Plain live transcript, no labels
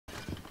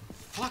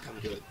Fuck, I'm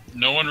good.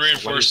 No one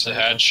reinforced the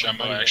hatch. I'm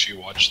gonna actually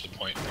watch the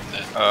point from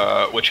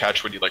that. Which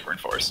hatch would you like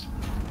reinforced?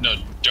 No,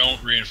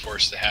 don't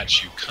reinforce the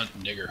hatch, you cunt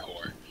nigger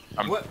whore.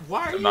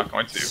 Why are you? not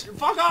going to.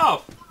 Fuck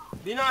off!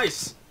 Be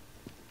nice.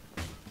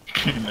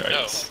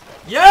 Nice.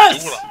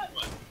 Yes! Do what I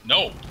want.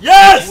 No.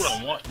 Yes! Do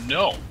what I want.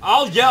 No.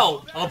 I'll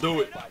yell. I'll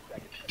do it.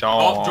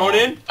 Don't. Oh, throw it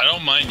in. I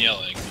don't mind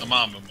yelling. I'm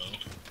on Momo.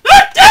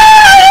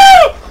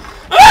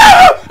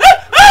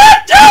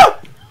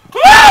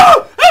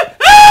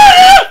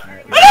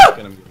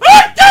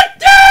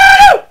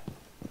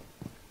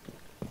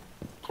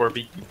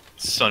 Corby,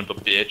 son of a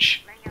bitch.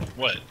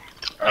 What?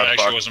 That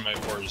actually fuck. wasn't my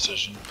poor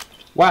decision.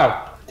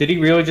 Wow, did he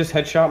really just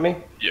headshot me?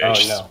 Yeah, Oh,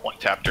 just no. one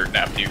tap dirt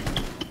nap dude.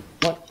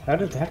 What? How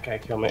did that guy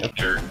kill me?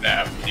 Dirt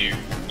nap dude.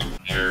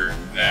 Dirt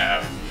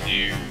nap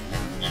dude.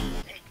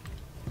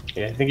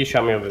 Yeah, I think he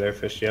shot me over there,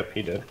 Fish. Yep,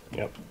 he did.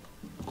 Yep.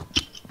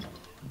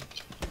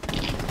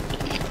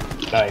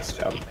 Nice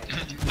job.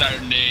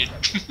 That nade.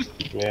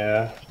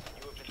 Yeah.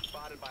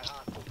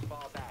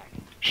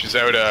 She's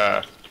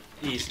out,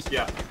 East,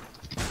 yeah.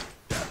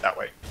 that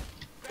way.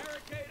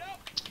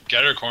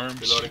 Get her, Corms.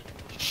 Reloading.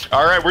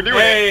 Alright, we're doing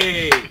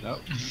it! Hey!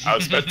 I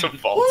was about to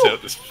vault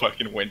out this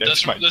fucking window.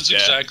 That's to my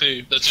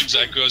exactly what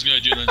I was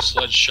gonna do. And then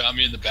Sledge shot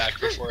me in the back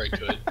before I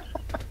could.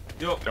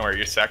 Yo, Don't worry,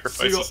 your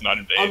sacrifice is not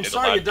in vain. I'm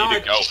sorry you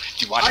died. Go.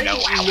 Do you want to know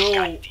how I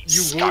got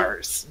these you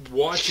scars? weren't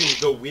watching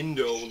the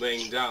window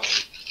laying down.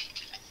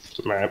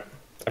 Alright.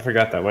 I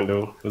forgot that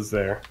window was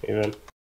there, even.